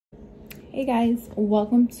Hey guys,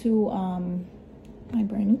 welcome to my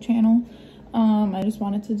brand new channel. I just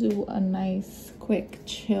wanted to do a nice quick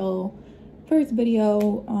chill first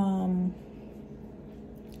video,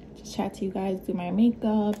 just chat to you guys, do my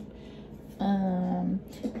makeup. Yeah,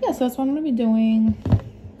 so that's what I'm gonna be doing.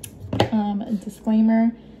 A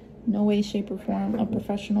disclaimer, no way, shape, or form a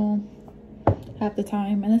professional half the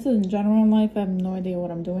time, and this is in general in life. I have no idea what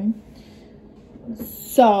I'm doing,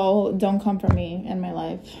 so don't come for me in my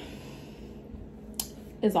life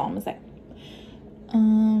is all I'm gonna say.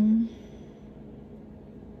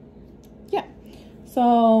 Yeah,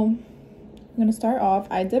 so I'm gonna start off.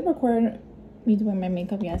 I did record me doing my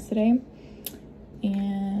makeup yesterday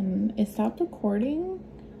and it stopped recording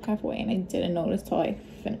halfway and I didn't notice till I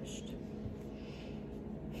finished.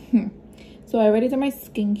 So I already did my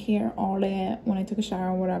skincare, all that, when I took a shower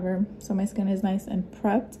or whatever, so my skin is nice and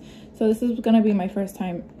prepped. So this is gonna be my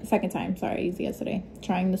second time, used yesterday,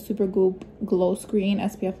 trying the Supergoop Glow Screen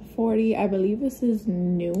SPF 40. I believe this is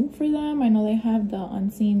new for them. I know they have the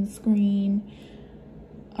unseen screen,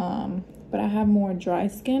 but I have more dry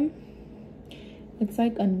skin. It's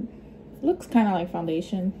like looks kind of like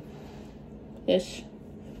foundation ish,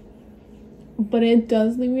 but it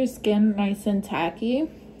does leave your skin nice and tacky.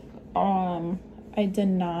 I did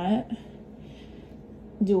not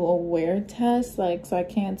do a wear test, so I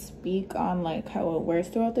can't speak on how it wears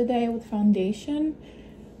throughout the day with foundation,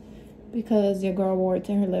 because your girl wore it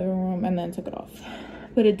to her living room and then took it off.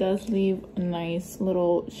 But it does leave a nice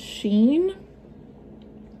little sheen.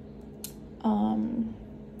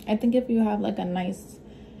 I think if you have a nice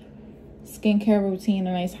skincare routine,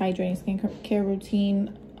 a nice hydrating skincare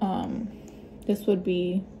routine, this would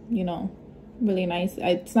be, really nice.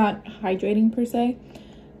 It's not hydrating per se,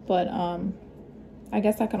 but I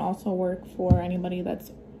guess that can also work for anybody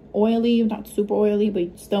that's oily, not super oily, but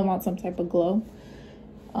you still want some type of glow,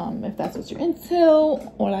 if that's what you're into,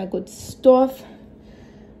 all that good stuff.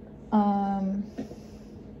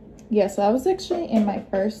 Yeah, so I was actually in my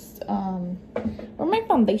first or my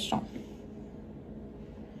foundation.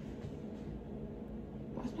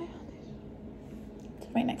 Where's my foundation? It's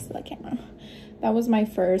right next to the camera. That was my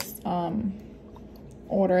first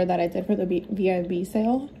order that I did for the VIB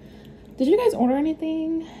sale. Did you guys order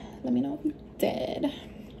anything? Let me know if you did.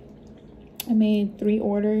 I made 3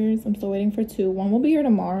 orders. I'm still waiting for 2. 1 will be here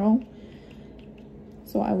tomorrow,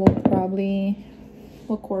 so I will probably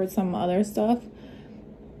record some other stuff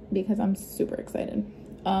because I'm super excited.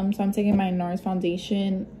 So I'm taking my NARS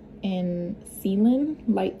foundation in Sealand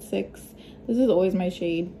Light 6. This is always my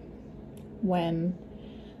shade when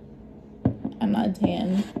I'm not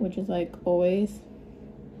tan, which is always.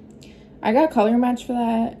 I got color match for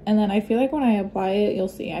that, and then I feel like when I apply it, you'll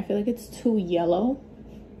see, I feel like it's too yellow.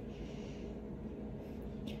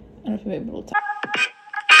 I don't know if you'll be able to tell.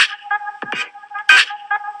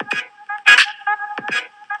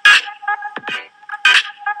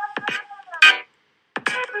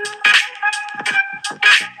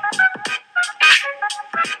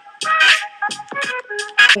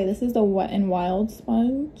 Okay, this is the Wet n Wild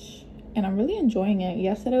sponge, and I'm really enjoying it.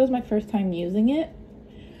 Yesterday was my first time using it,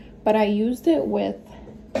 but I used it with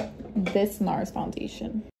this NARS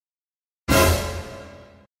foundation,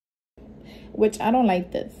 which I don't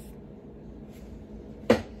like this.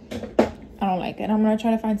 I don't like it. I'm gonna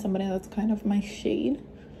try to find somebody that's kind of my shade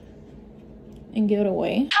and give it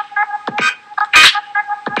away.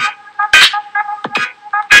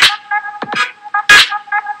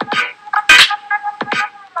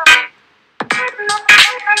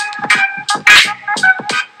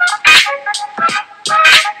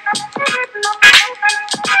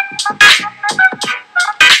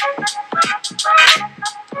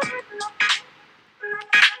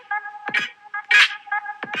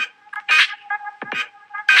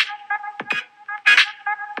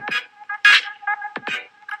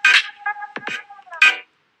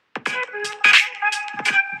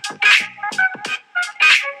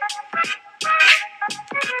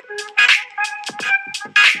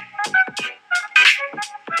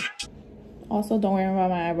 Also, don't worry about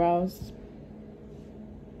my eyebrows.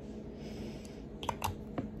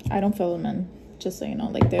 I don't fill them in, just so you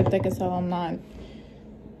know. They're thick as hell. I'm not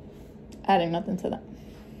adding nothing to them.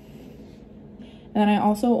 And then I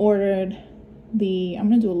also ordered I'm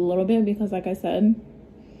gonna do a little bit because, like I said,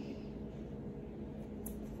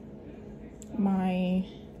 my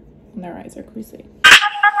under eyes are creasy.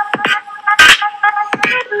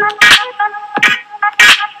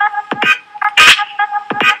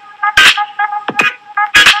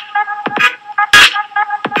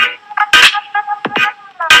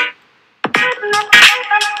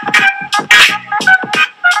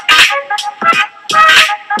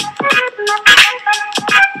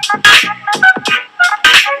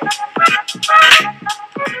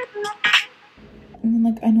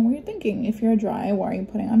 if you're dry, why are you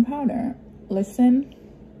putting on powder? Listen,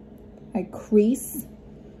 I crease.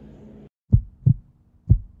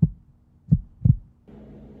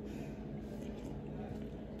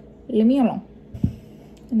 Leave me alone.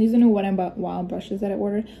 And these are new Wet n Wild brushes that I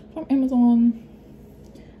ordered from Amazon.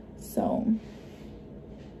 So,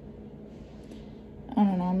 I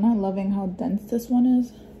don't know. I'm not loving how dense this one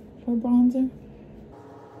is for bronzer.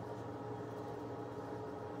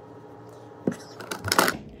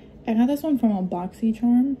 I got this one from a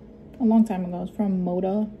BoxyCharm a long time ago. It's from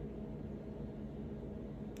Moda.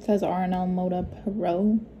 It says R&L Moda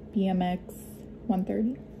Pro BMX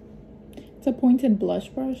 130. It's a pointed blush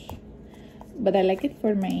brush, but I like it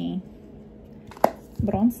for my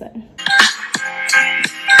bronzer.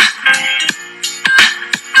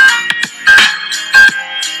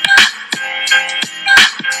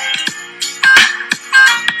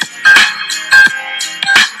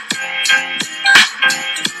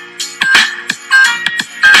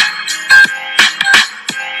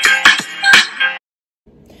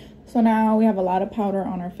 So now we have a lot of powder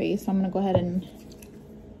on our face, so I'm gonna go ahead and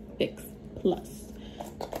fix plus.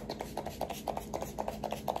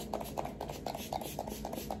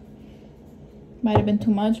 Might have been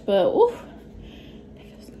too much, but ooh.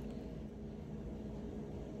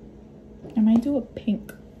 I might do a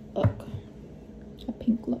pink look.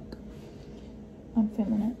 I'm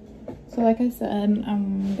feeling it. So like I said,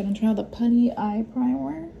 I'm gonna try the putty eye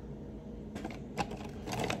primer.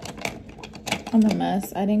 I'm a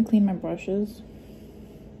mess. I didn't clean my brushes.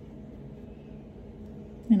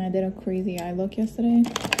 And I did a crazy eye look yesterday.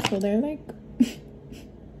 So they're like,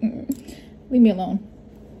 leave me alone.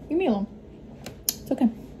 Leave me alone. It's okay,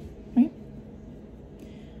 right?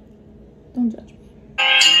 Don't judge me.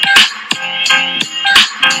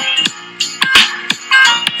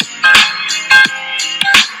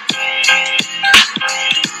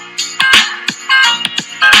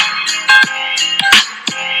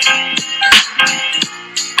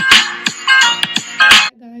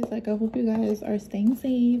 Like, I hope you guys are staying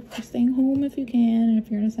safe, staying home if you can, and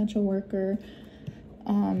if you're an essential worker,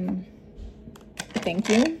 thank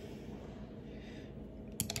you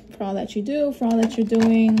for all that you do, for all that you're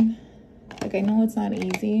doing. Like, I know it's not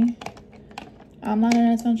easy. I'm not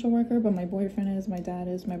an essential worker, but my boyfriend is, my dad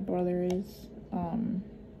is, my brother is, and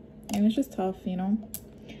it's just tough, you know,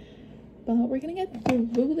 but we're gonna get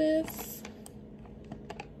through this.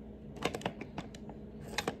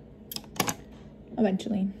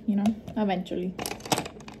 Eventually, you know, eventually.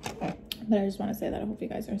 But I just want to say that I hope you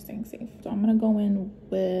guys are staying safe. So I'm gonna go in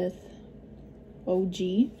with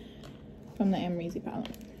OG from the Amrezy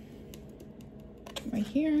palette right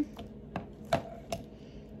here.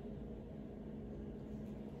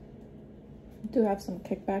 Do have some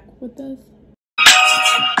kickback with this.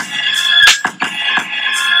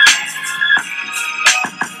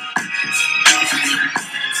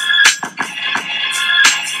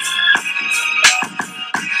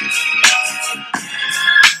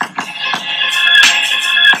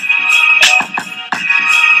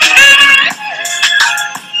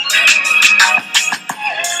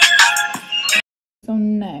 So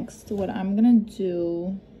next, what I'm gonna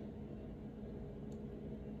do,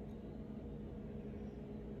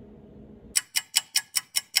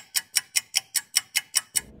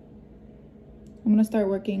 I'm gonna start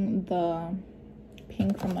working the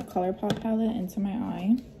pink from the ColourPop palette into my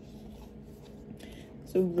eye.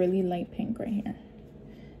 It's a really light pink right here.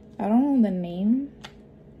 I don't know the name.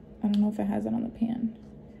 I don't know if it has it on the pan.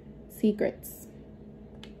 Secrets.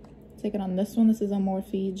 Take it on this one. This is a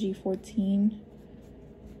Morphe G14.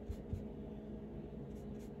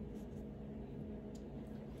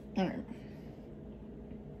 All right.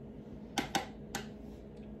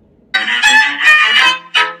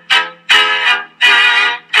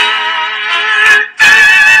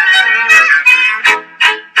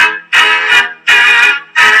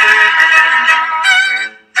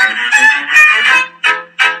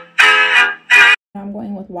 I'm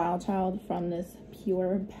going with Wild Child from this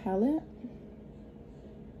Pure palette,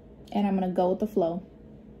 and I'm gonna go with the flow.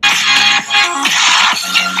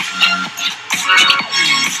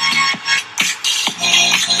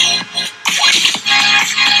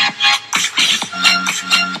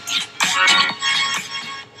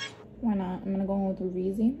 Why not? I'm gonna go with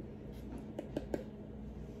Reezy,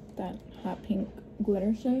 that hot pink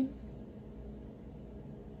glitter shade.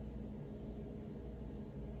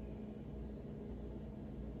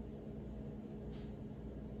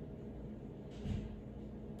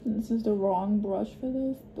 This is the wrong brush for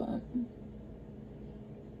this, but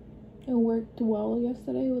it worked well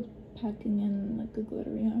yesterday with packing in like a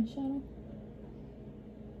glittery eyeshadow.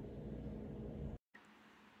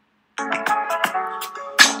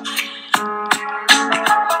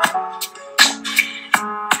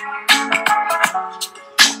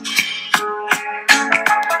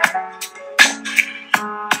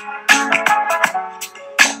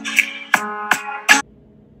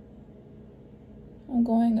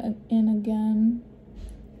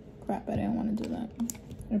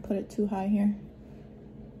 I'm gonna put it too high here.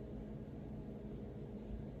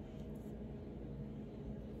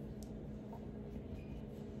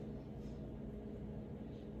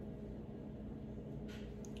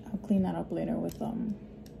 I'll clean that up later with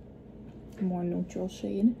more neutral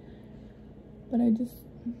shade. But I just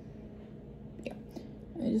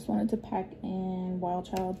wanted to pack in Wild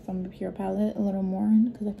Child from the Pure palette a little more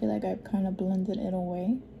because I feel like I've kind of blended it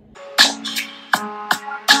away.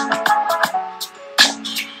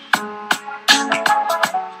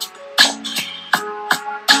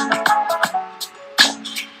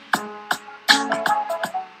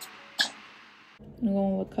 I'm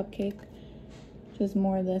going with Cupcake, just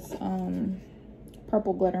more of this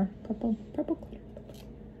purple glitter, purple glitter.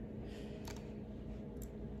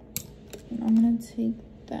 And I'm gonna take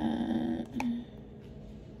that.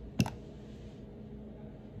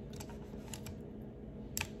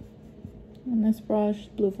 On this brush,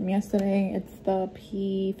 blue from yesterday, it's the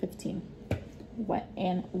P15, Wet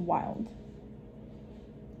and Wild.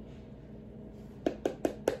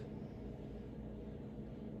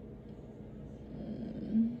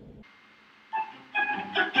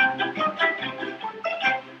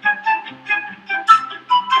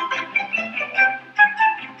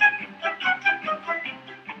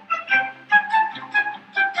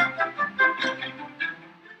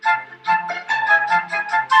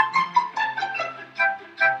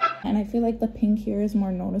 And I feel like the pink here is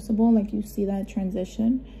more noticeable, like you see that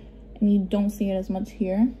transition and you don't see it as much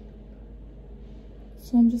here.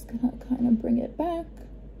 So I'm just gonna kind of bring it back.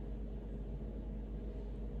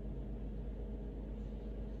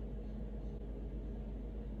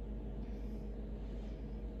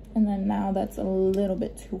 And then now that's a little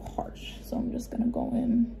bit too harsh. So I'm just gonna go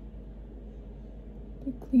in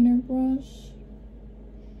the cleaner brush.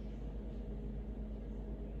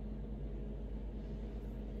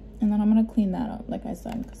 And then I'm gonna clean that up, like I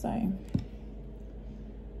said, because I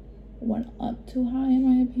went up too high in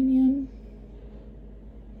my opinion.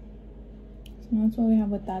 So that's what we have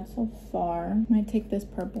with that so far. I might take this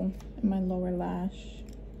purple in my lower lash.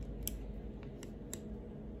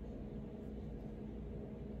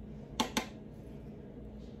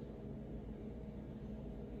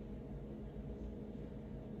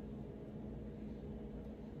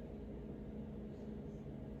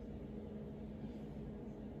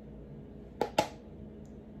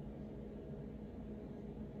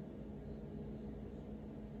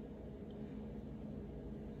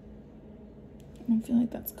 I feel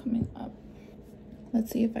like that's coming up.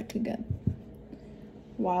 Let's see if I could get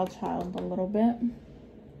Wild Child a little bit.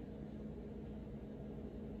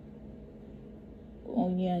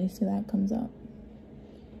 Oh yeah, you see that comes up.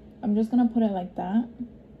 I'm just gonna put it like that.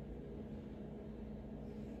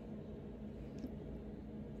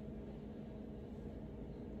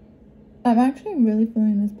 I'm actually really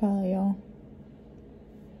feeling this palette, y'all.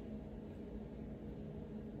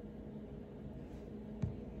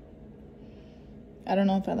 I don't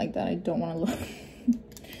know if I like that. I don't want to look.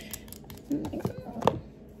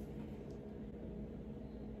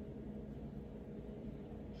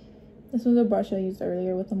 This was a brush I used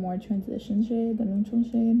earlier with a more transition shade, the neutral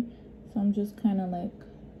shade. So I'm just kind of like,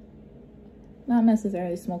 not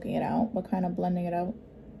necessarily smoking it out, but kind of blending it out.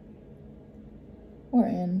 Or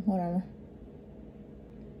in, whatever.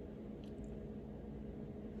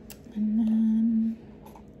 And then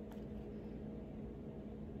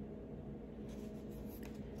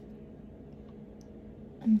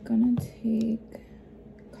I'm gonna take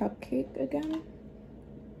Cupcake again.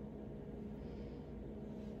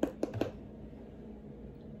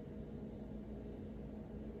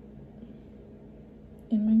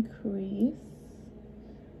 In my crease.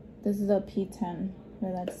 This is a P10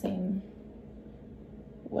 for that same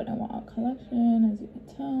Wet n Wild collection, as you can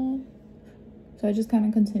tell. So I just kind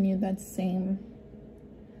of continued that same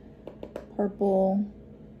purple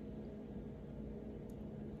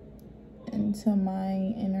into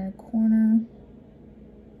my inner corner.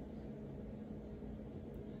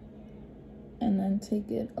 And then take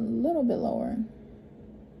it a little bit lower.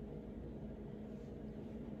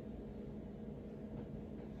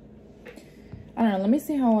 I don't know, let me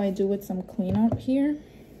see how I do with some cleanup here.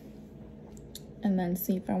 And then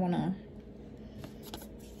see if I want to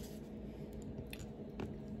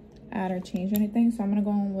add or change anything. So I'm going to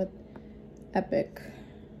go in with Epic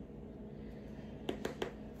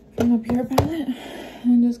from the Pure palette.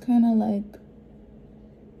 And just kind of like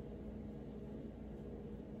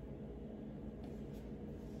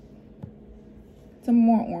it's a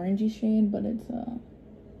more orangey shade, but it's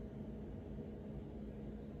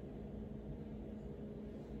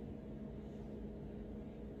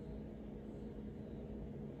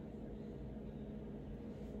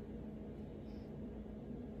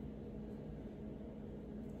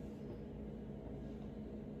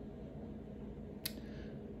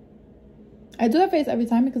I do that face every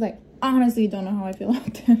time because I honestly don't know how I feel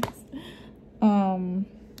about this. So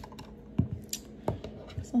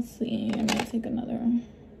let's see. I'm gonna take another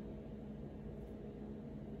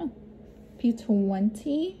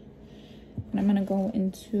P20, and I'm gonna go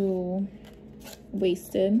into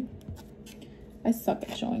Wasted. I suck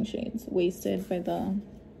at showing shades. Wasted by the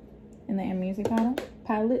in the Music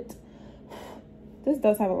palette. This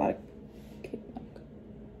does have a lot of kickback,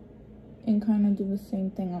 and kind of do the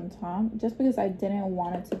same thing on top, just because I didn't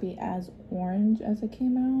want it to be as orange as it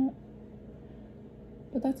came out,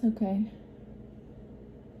 but that's okay.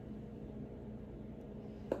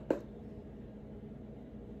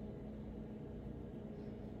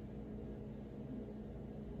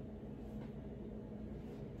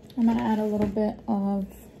 I'm gonna add a little bit of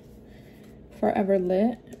Forever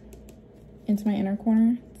Lit into my inner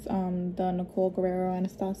corner. It's the Nicole Guerrero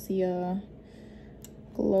Anastasia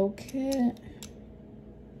Glow Kit.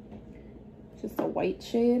 Just a white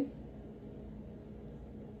shade.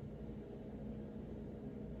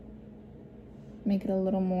 Make it a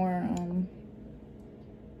little more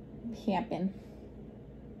pimpin'.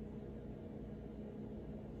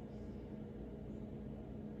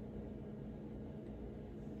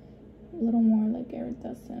 A little more like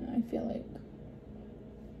iridescent, I feel like.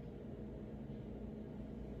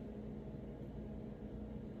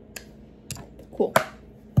 Cool.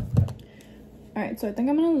 All right, so I think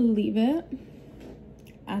I'm gonna leave it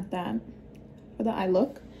at that for the eye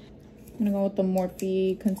look. I'm gonna go with the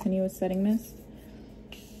Morphe Continuous Setting Mist.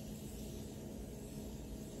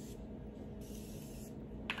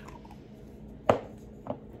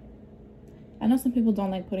 I know some people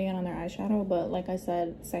don't like putting it on their eyeshadow, but like I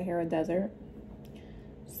said, Sahara Desert.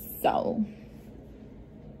 So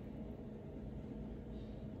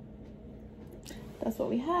that's what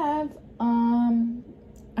we have.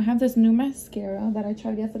 I have this new mascara that I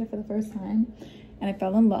tried yesterday for the first time, and I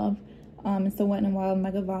fell in love. It's the Wet n Wild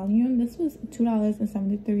Mega Volume. This was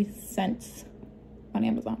 $2.73 on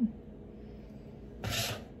Amazon.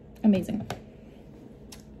 Amazing.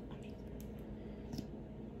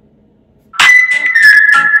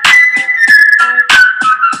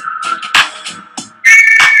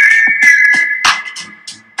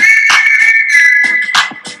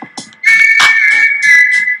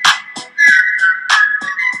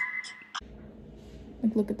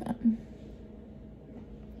 Like, look at that.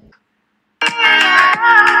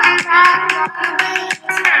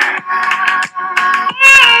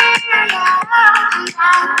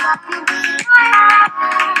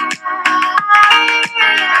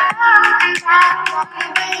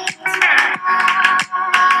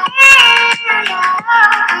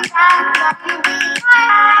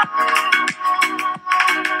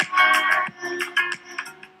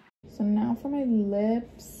 So now for my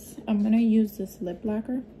lips, I'm gonna use this lip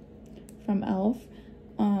lacquer from e.l.f.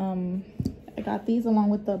 I got these along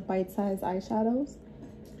with the bite-sized eyeshadows,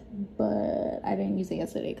 but I didn't use it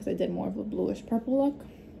yesterday because I did more of a bluish purple look.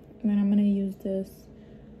 And then I'm gonna use this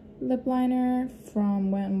lip liner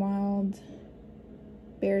from Wet n Wild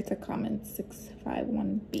Bear to Comment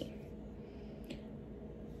 651B.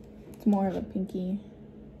 It's more of a pinky.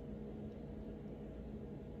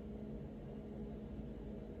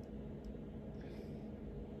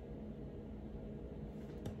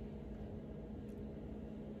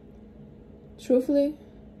 Truthfully,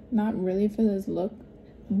 not really for this look,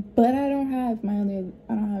 but I don't have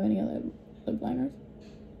any other lip liners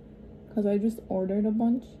because I just ordered a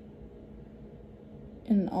bunch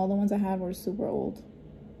and all the ones I had were super old.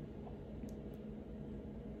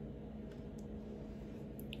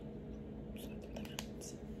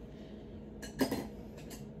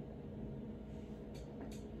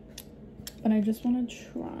 But I just want to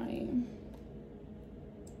try.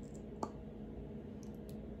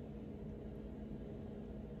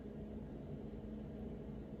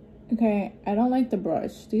 Okay, I don't like the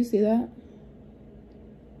brush. Do you see that?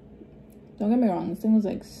 Don't get me wrong, this thing was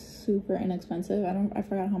like super inexpensive. I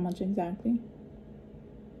forgot how much exactly.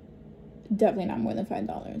 Definitely not more than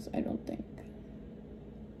 $5, I don't think.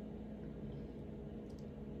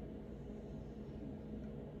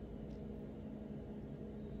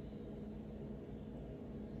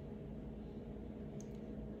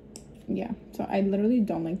 Yeah, so I literally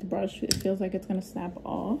don't like the brush. It feels like it's gonna snap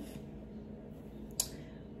off.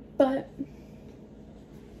 But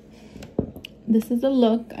this is the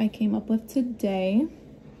look I came up with today.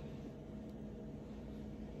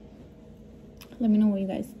 Let me know what you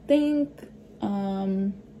guys think.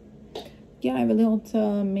 Yeah, I really hope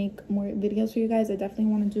to make more videos for you guys. I definitely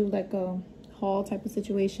want to do like a haul type of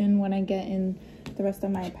situation when I get in the rest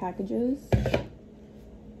of my packages.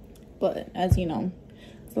 But as you know,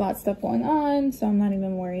 There's a lot of stuff going on, so I'm not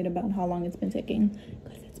even worried about how long it's been taking,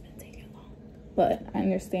 because it's been taking long. But I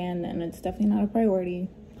understand, and it's definitely not a priority,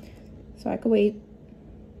 so I could wait.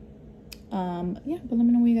 Yeah, but let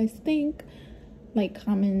me know what you guys think. Like,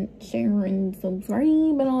 comment, share, and subscribe,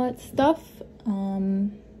 and all that stuff.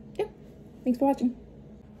 Yeah, thanks for watching.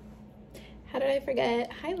 How did I forget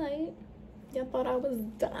highlight? Y'all thought I was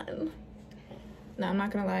done. No, I'm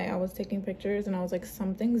not gonna lie, I was taking pictures and I was like,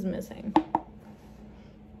 something's missing.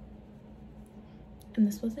 And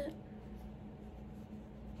this was it.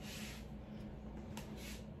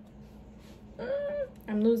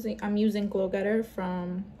 I'm using Glow Getter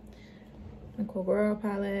from the Grwm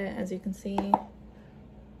palette, as you can see.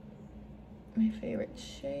 My favorite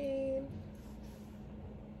shade.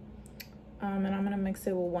 And I'm gonna mix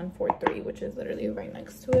it with 143, which is literally right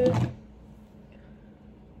next to it.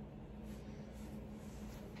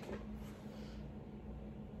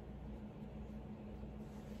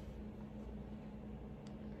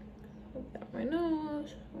 Got my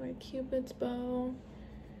nose, my Cupid's bow.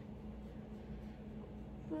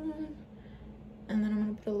 And then I'm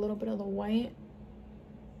gonna put a little bit of the white.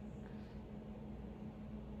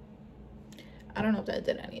 I don't know if that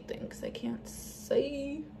did anything because I can't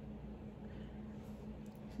see.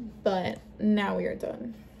 But now we are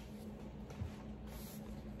done.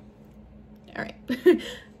 All right.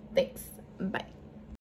 Thanks.